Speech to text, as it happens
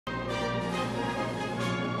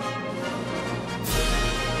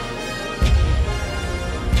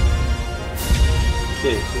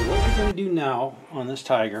Okay, so what we're going to do now on this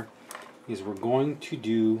Tiger is we're going to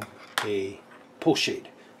do a post shade.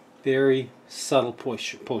 Very subtle post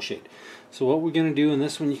shade. So what we're going to do, and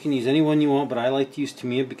this one you can use any one you want, but I like to use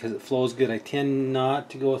Tamiya because it flows good. I tend not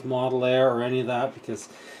to go with Model Air or any of that because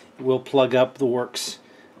it will plug up the works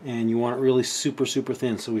and you want it really super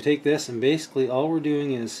thin. So we take this and basically all we're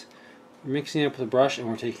doing is we're mixing it up with a brush, and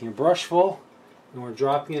we're taking a brush full and we're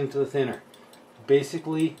dropping it into the thinner.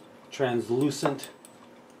 Basically translucent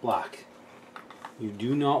black. You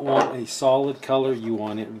do not want a solid color, you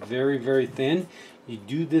want it very thin. You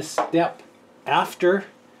do this step after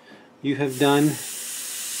you have done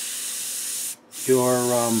your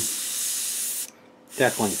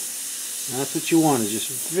deckling. And that's what you want, is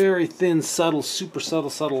just very thin, subtle, super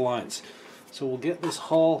subtle lines. So we'll get this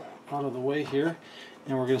hull out of the way here,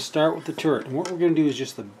 and we're going to start with the turret. And what we're going to do is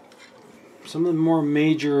just some of the more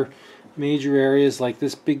major areas, like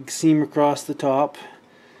this big seam across the top.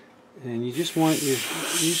 And you just want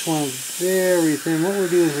very thin. What we're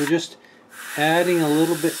doing is we're just adding a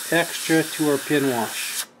little bit extra to our pin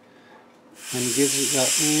wash, and it gives it that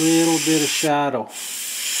little bit of shadow.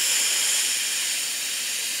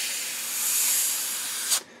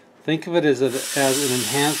 Think of it as an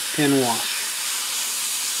enhanced pin wash.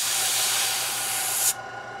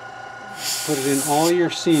 Put it in all your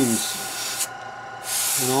seams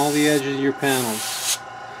and all the edges of your panels.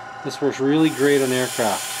 This works really great on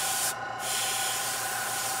aircraft.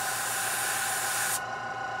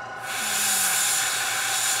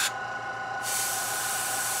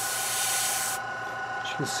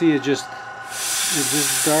 You can see it just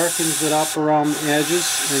darkens it up around the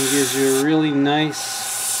edges and gives you a really nice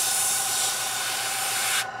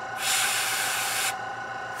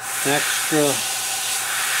extra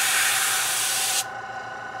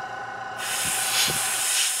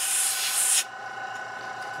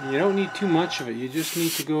you don't need too much of it. You just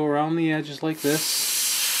need to go around the edges like this.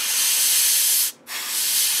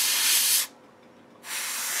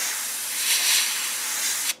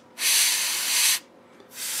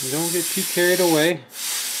 Don't get too carried away,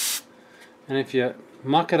 and if you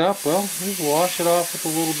muck it up, well, just wash it off with a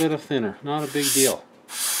little bit of thinner. Not a big deal.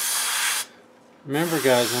 Remember,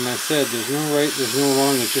 guys, when I said there's no right, there's no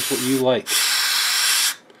wrong, it's just what you like.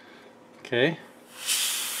 Okay?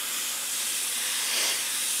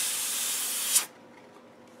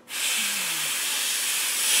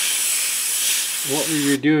 What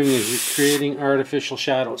you're doing is you're creating artificial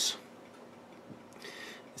shadows.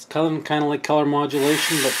 It's kind of like color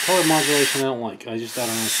modulation, but color modulation I don't like. I don't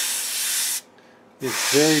know.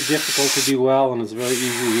 It's very difficult to do well, and it's very easy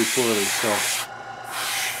to do poorly. So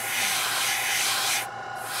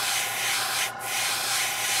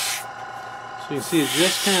you can see it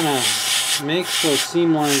just kind of makes those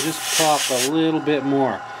seam lines just pop a little bit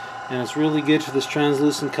more, and it's really good for this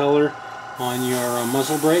translucent color on your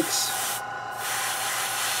muzzle brakes.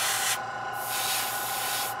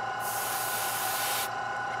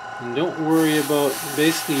 And don't worry about,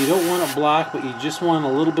 basically you don't want it black, but you just want a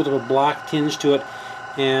little bit of a black tinge to it.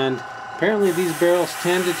 And apparently these barrels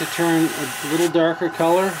tended to turn a little darker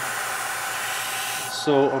color,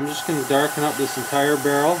 so I'm just going to darken up this entire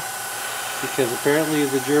barrel, because apparently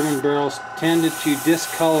the German barrels tended to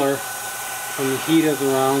discolor from the heat of the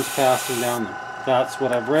rounds passing down them. That's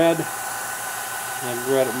what I've read. I've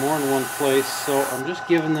read it more in one place, so I'm just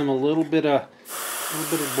giving them a little bit of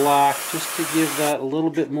black, just to give that a little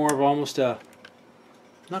bit more of almost a,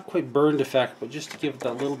 not quite burned effect, but just to give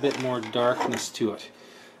that little bit more darkness to it.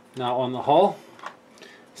 Now on the hull,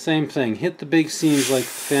 same thing. Hit the big seams like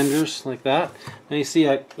fenders, like that. Now you see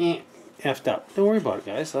I effed up. Don't worry about it,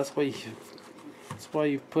 guys. That's why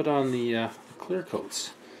you put on the clear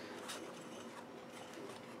coats.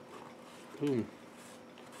 Boom.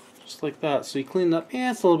 Just like that. So you clean up.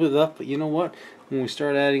 Yeah, it's a little bit up, but you know what? When we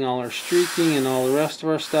start adding all our streaking and all the rest of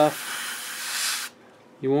our stuff,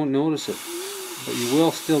 you won't notice it. But you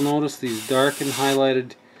will still notice these dark and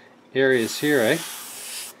highlighted areas here, eh?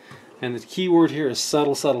 And the key word here is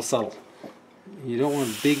subtle. You don't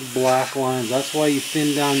want big black lines. That's why you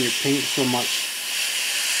thin down your paint so much,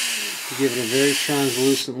 to give it a very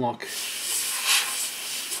translucent look.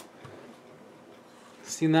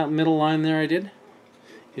 See that middle line there I did?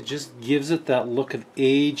 It just gives it that look of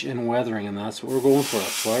age and weathering, and that's what we're going for.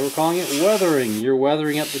 That's why we're calling it weathering. You're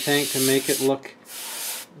weathering up the tank to make it look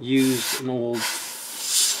used and old.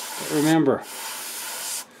 But remember,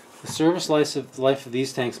 the service life of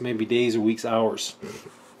these tanks may be days or weeks, hours.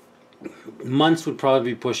 Months would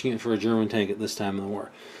probably be pushing it for a German tank at this time of the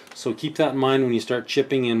war. So keep that in mind when you start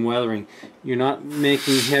chipping and weathering. You're not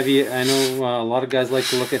making heavy, I know a lot of guys like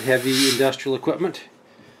to look at heavy industrial equipment.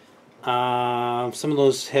 Some of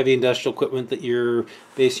those heavy industrial equipment that you're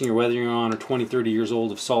basing your weathering on are 20-30 years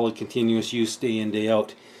old of solid continuous use day in day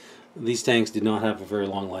out. These tanks did not have a very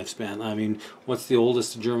long lifespan. I mean, what's the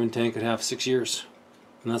oldest a German tank could have? 6 years,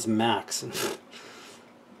 and that's max.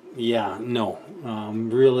 Yeah, no.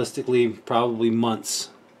 Realistically, probably months.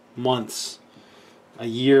 A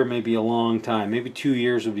year may be a long time. Maybe 2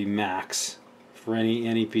 years would be max for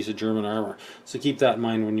any piece of German armor. So keep that in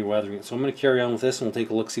mind when you're weathering it. So I'm going to carry on with this and we'll take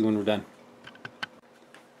a look-see when we're done.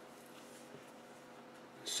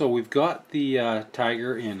 So we've got the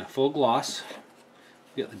Tiger in full gloss.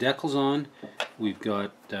 We've got the decals on. We've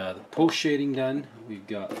got the post shading done. We've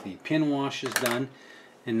got the pin washes done.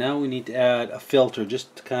 And now we need to add a filter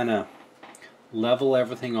just to kind of level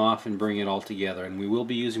everything off and bring it all together. And we will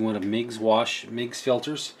be using one of MIG's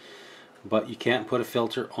filters. But you can't put a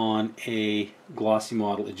filter on a glossy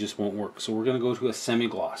model, it just won't work. So we're going to go to a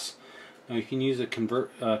semi-gloss. Now you can use a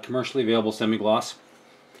commercially available semi-gloss,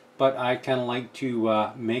 but I kind of like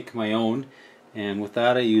to make my own, and with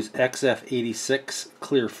that I use XF86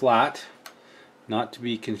 Clear Flat, not to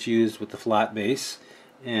be confused with the flat base,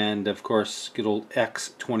 and of course good old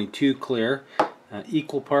X22 Clear.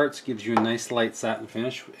 Equal parts, gives you a nice light satin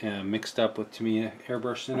finish, mixed up with Tamiya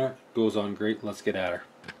airbrush thinner, goes on great. Let's get at her.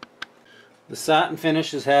 The satin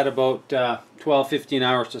finish has had about 12-15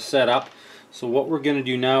 hours to set up, so what we're going to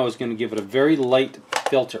do now is going to give it a very light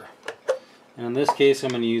filter. And in this case I'm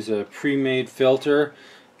going to use a pre-made filter.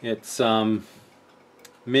 It's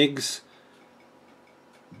MIG's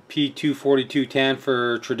P242 tan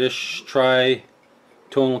for tri-tonal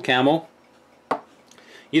camo.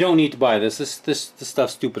 You don't need to buy this. This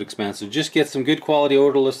stuff's stupid expensive. Just get some good quality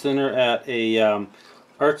odorless thinner at a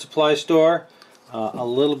art supply store. A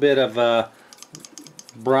little bit of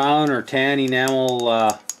brown or tan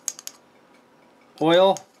enamel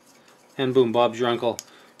oil, and boom, Bob's your uncle.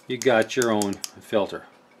 You got your own filter.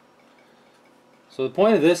 So the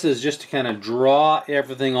point of this is just to kind of draw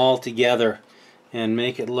everything all together and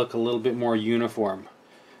make it look a little bit more uniform.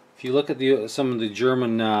 If you look at some of the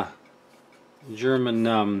German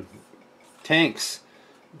tanks,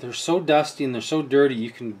 they're so dusty and they're so dirty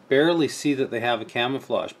you can barely see that they have a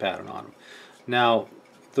camouflage pattern on them. Now,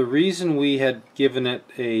 the reason we had given it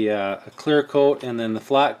a clear coat and then the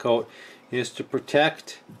flat coat is to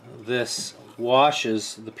protect this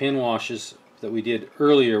washes, the pin washes that we did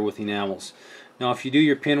earlier with enamels. Now if you do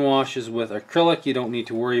your pin washes with acrylic, you don't need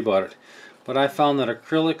to worry about it. But I found that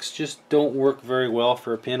acrylics just don't work very well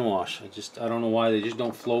for a pin wash. I don't know why, they just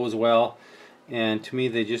don't flow as well. And to me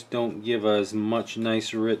they just don't give as much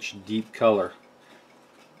nice, rich, deep color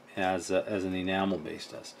as an enamel base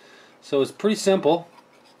does. So it's pretty simple.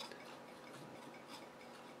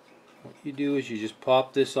 What you do is you just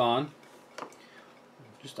pop this on.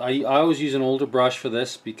 I always use an older brush for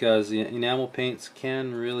this because the enamel paints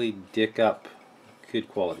can really dick up good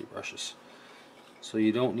quality brushes. So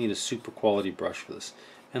you don't need a super quality brush for this.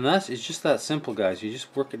 And it's just that simple, guys. You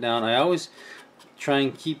just work it down. I always try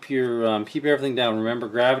and keep everything down. Remember,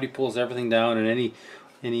 gravity pulls everything down, and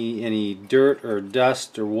any dirt or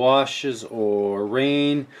dust or washes or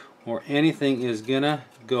rain or anything is gonna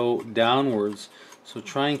go downwards. So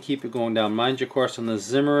try and keep it going down. Mind you, of course, on the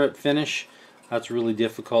Zimmerit finish, that's really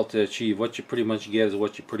difficult to achieve. What you pretty much get is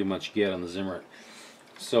what you pretty much get on the Zimmerit.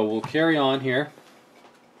 So we'll carry on here.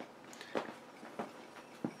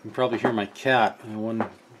 You can probably hear my cat. One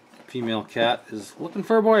female cat is looking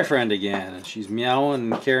for a boyfriend again, and she's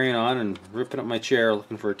meowing and carrying on and ripping up my chair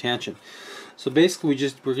looking for attention. So basically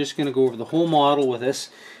we're just going to go over the whole model with this.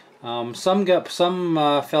 Some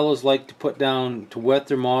fellows like to wet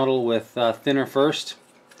their model with thinner first.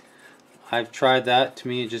 I've tried that. To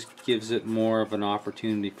me it just gives it more of an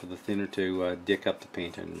opportunity for the thinner to dick up the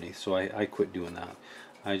paint underneath, so I quit doing that.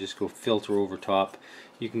 I just go filter over top.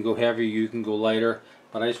 You can go heavier, you can go lighter,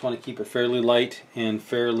 but I just want to keep it fairly light and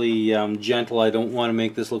fairly gentle. I don't want to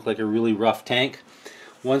make this look like a really rough tank.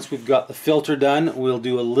 Once we've got the filter done, we'll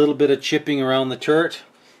do a little bit of chipping around the turret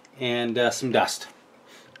and some dust.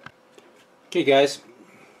 Okay guys,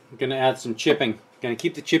 I'm going to add some chipping. Going to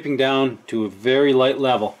keep the chipping down to a very light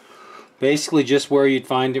level. Basically just where you'd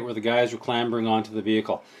find it where the guys were clambering onto the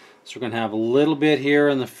vehicle. So we're going to have a little bit here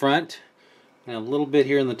in the front and a little bit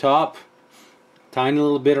here in the top. Tiny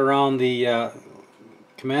little bit around the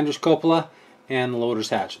commander's cupola and the loader's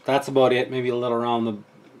hatch. That's about it. Maybe a little around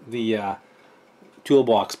the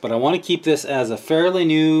toolbox. But I want to keep this as a fairly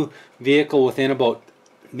new vehicle within about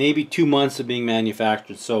maybe 2 months of being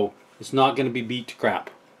manufactured. So it's not going to be beat to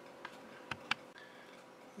crap.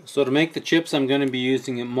 So to make the chips I'm going to be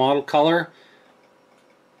using a model color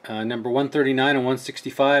number 139 and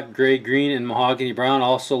 165, gray, green, and mahogany brown,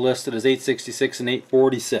 also listed as 866 and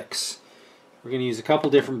 846. We're going to use a couple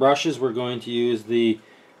different brushes. We're going to use the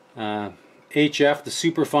HF, the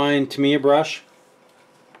Superfine Tamiya brush,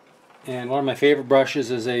 and one of my favorite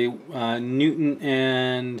brushes is a Winsor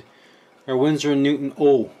 & Newton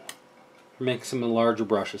O. Make some of the larger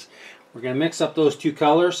brushes. We're going to mix up those two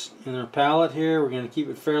colors in our palette here. We're going to keep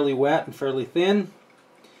it fairly wet and fairly thin.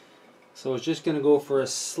 So it's just going to go for a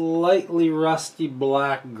slightly rusty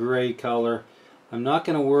black gray color. I'm not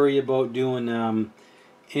going to worry about doing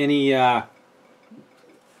any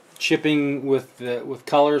chipping with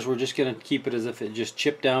colors. We're just going to keep it as if it just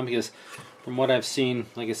chipped down, because from what I've seen,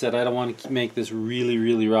 like I said, I don't want to make this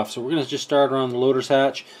really rough. So we're going to just start around the loader's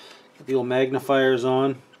hatch. Get the old magnifiers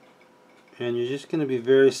on, and you're just going to be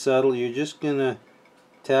very subtle. You're just going to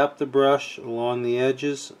tap the brush along the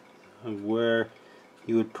edges of where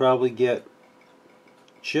you would probably get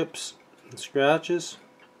chips and scratches.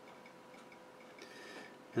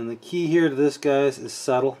 And the key here to this, guys, is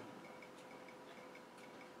subtle.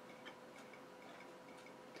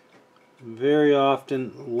 Very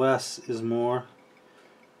often less is more.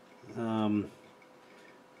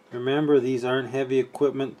 Remember, these aren't heavy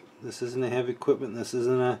equipment. This isn't a heavy equipment. This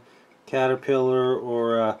isn't a Caterpillar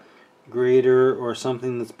or a grader or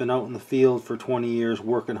something that's been out in the field for 20 years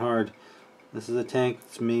working hard. This is a tank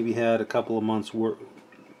that's maybe had a couple of months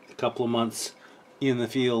in the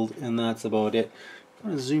field, and that's about it. I'm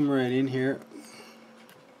going to zoom right in here.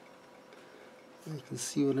 You can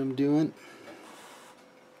see what I'm doing.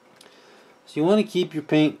 So you want to keep your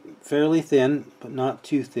paint fairly thin, but not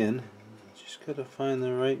too thin. Just got to find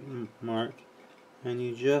the right mark, and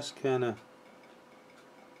you just kind of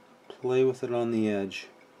play with it on the edge.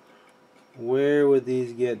 Where would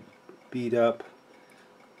these get beat up?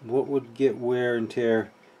 What would get wear and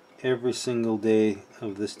tear every single day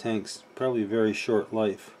of this tank's probably very short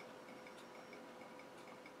life?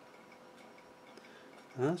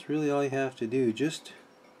 And that's really all you have to do. Just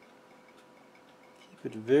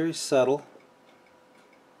keep it very subtle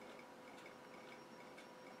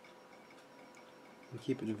and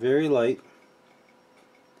keep it very light.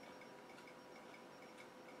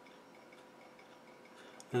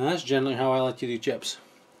 And that's generally how I like to do chips.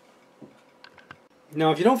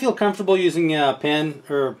 Now, if you don't feel comfortable using a pen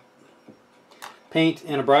or paint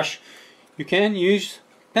and a brush, you can use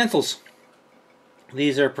pencils.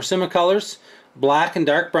 These are Prismacolors, black and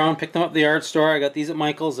dark brown. Picked them up at the art store. I got these at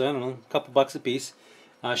Michael's, I don't know, a couple bucks a piece.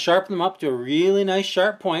 Sharpen them up to a really nice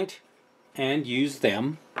sharp point and use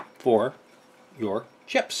them for your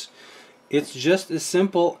chips. It's just as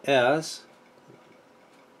simple as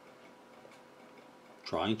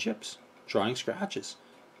drawing chips, drawing scratches,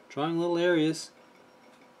 drawing little areas.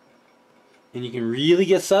 And you can really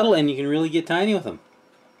get subtle and you can really get tiny with them.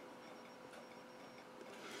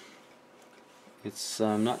 It's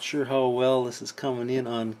I'm not sure how well this is coming in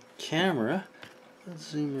on camera. Let's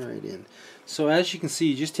zoom right in. So as you can see,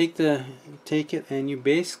 you just take it and you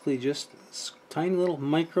basically just tiny little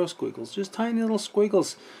micro squiggles, just tiny little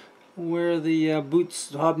squiggles where the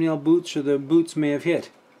boots, hobnail boots, or the boots may have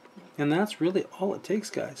hit. And that's really all it takes,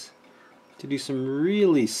 guys, to do some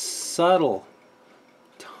really subtle,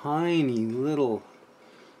 tiny little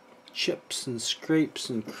chips and scrapes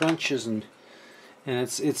and crunches, and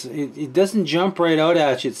it doesn't jump right out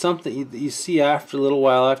at you. It's something you see after a little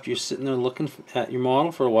while, after you're sitting there looking at your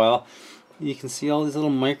model for a while. You can see all these little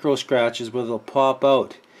micro scratches where they'll pop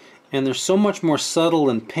out, and they're so much more subtle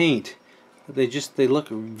than paint that they look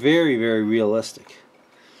very realistic.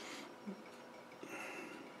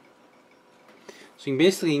 So you can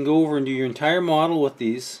basically go over and do your entire model with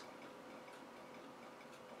these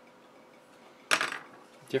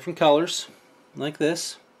different colors, like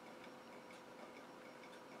this.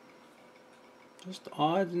 Just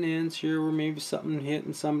odds and ends here where maybe something hit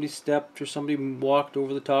and somebody stepped or somebody walked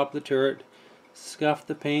over the top of the turret. Scuff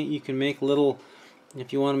the paint. You can make little,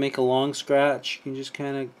 if you want to make a long scratch, you can just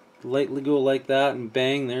kind of lightly go like that and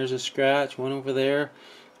bang, there's a scratch. One over there,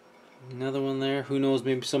 another one there. Who knows,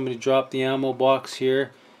 maybe somebody dropped the ammo box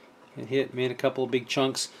here. It hit, made a couple of big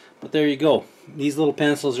chunks. But there you go. These little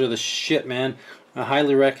pencils are the shit, man. I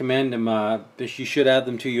highly recommend them. You should add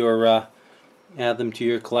them to your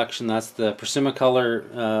collection. That's the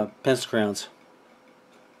Prismacolor pencil crayons.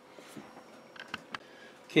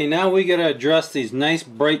 Okay, now we gotta address these nice,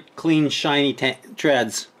 bright, clean, shiny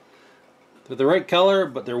treads. They're the right color,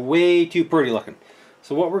 but they're way too pretty looking.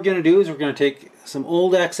 So what we're gonna do is we're gonna take some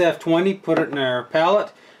old XF20, put it in our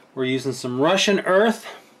palette. We're using some Russian earth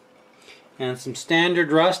and some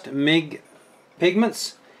standard rust MIG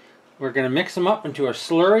pigments. We're going to mix them up into a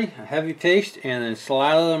slurry, a heavy paste, and then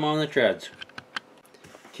slather them on the treads.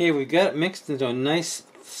 Okay, we've got it mixed into a nice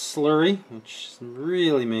slurry, which is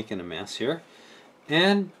really making a mess here.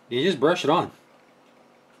 And you just brush it on.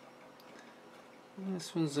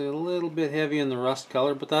 This one's a little bit heavy in the rust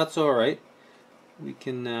color, but that's alright. We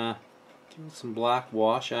can give it some black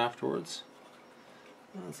wash afterwards.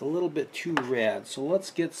 It's a little bit too red, so let's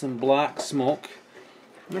get some black smoke.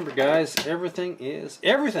 Remember guys, everything is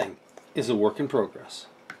a work in progress.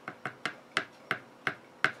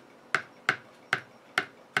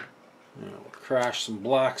 We'll crash some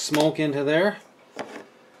black smoke into there.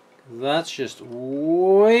 That's just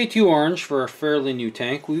way too orange for a fairly new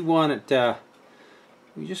tank. We want it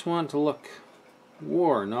we just want it to look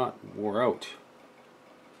wore, not wore out.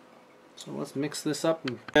 So let's mix this up,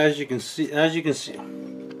 and as you can see,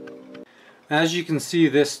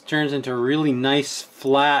 this turns into a really nice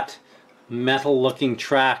flat metal looking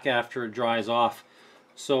track after it dries off.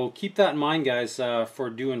 So keep that in mind guys, for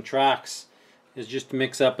doing tracks, is just to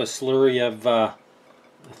mix up a slurry of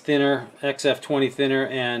thinner, XF20 thinner,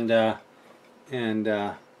 and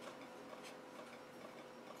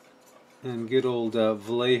good old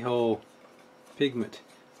Vallejo pigment.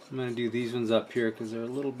 I'm going to do these ones up here because they're a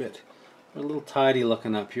little tidy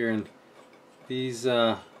looking up here, and these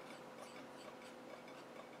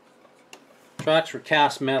tracks were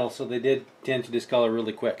cast metal, so they did tend to discolor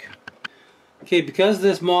really quick. Okay, because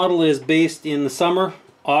this model is based in the summer,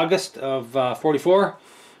 August of 44,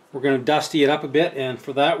 we're going to dusty it up a bit, and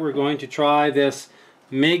for that we're going to try this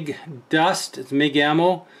MIG dust. It's MIG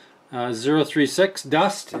ammo 036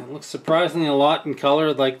 dust. It looks surprisingly a lot in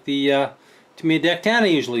color like the Tamiya deck tan I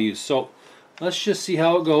usually use. So let's just see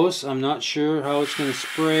how it goes. I'm not sure how it's going to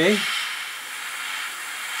spray.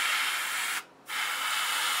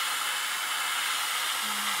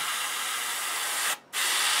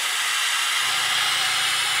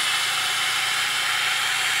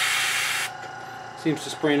 Seems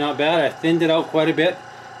to spray not bad. I thinned it out quite a bit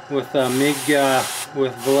with MIG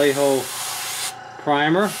with Vallejo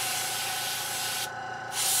primer.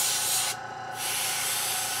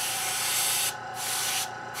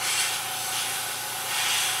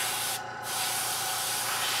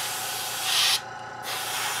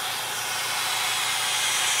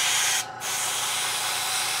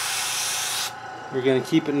 We're going to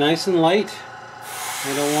keep it nice and light.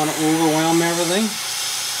 I don't want to overwhelm everything.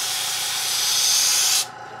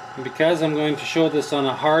 And because I'm going to show this on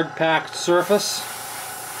a hard packed surface,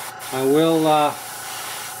 I will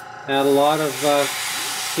add a lot of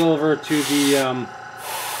silver to the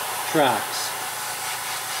tracks.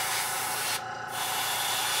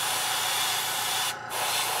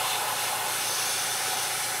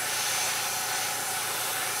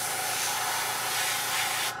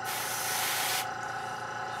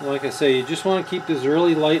 Like I say, you just want to keep this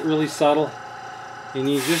really light, really subtle. You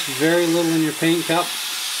need just very little in your paint cup.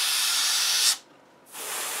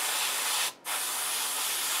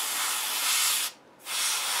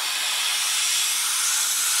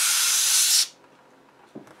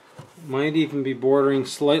 Might even be bordering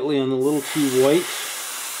slightly on a little too white.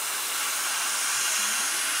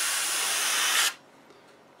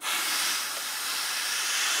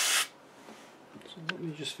 So let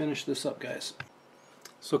me just finish this up, guys.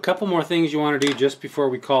 So a couple more things you want to do just before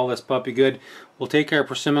we call this puppy good. We'll take our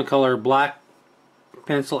Prismacolor black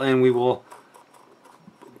pencil and we will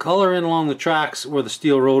color in along the tracks where the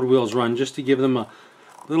steel road wheels run, just to give them a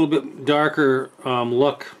little bit darker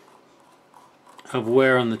look of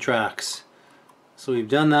wear on the tracks. So we've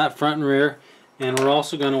done that front and rear, and we're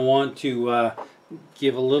also going to want to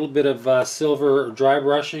give a little bit of silver dry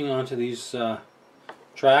brushing onto these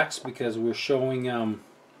tracks, because we're showing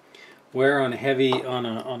wear on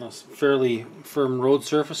a fairly firm road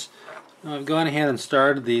surface. Now I've gone ahead and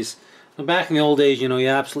started these. Now back in the old days, you know, you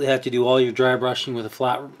absolutely had to do all your dry brushing with a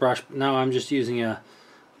flat brush. Now I'm just using a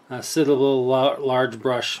sittable large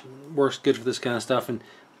brush. Works good for this kind of stuff, and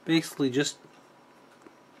basically just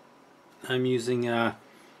I'm using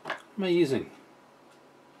what am I using?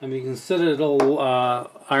 I mean, you can consider it a little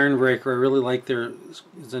iron breaker. I really like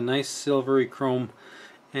it's a nice silvery chrome,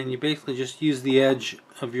 and you basically just use the edge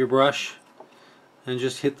of your brush and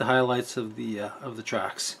just hit the highlights of the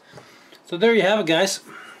tracks. So there you have it, guys.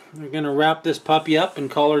 We're going to wrap this puppy up and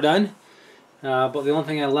call her done. But the only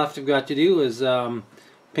thing I've got to do is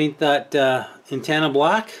paint that antenna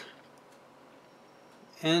black,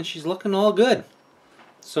 and she's looking all good.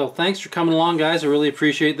 So thanks for coming along, guys. I really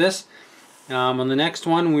appreciate this. On the next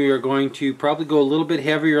one, we are going to probably go a little bit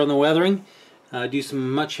heavier on the weathering, do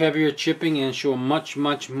some much heavier chipping, and show a much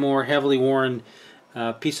more heavily worn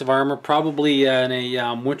piece of armor, probably in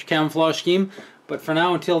a winter camouflage scheme. But for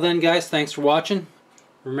now, until then, guys, thanks for watching.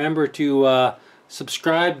 Remember to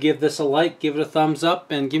subscribe, give this a like, give it a thumbs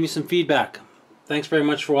up, and give me some feedback. Thanks very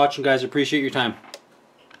much for watching, guys. Appreciate your time.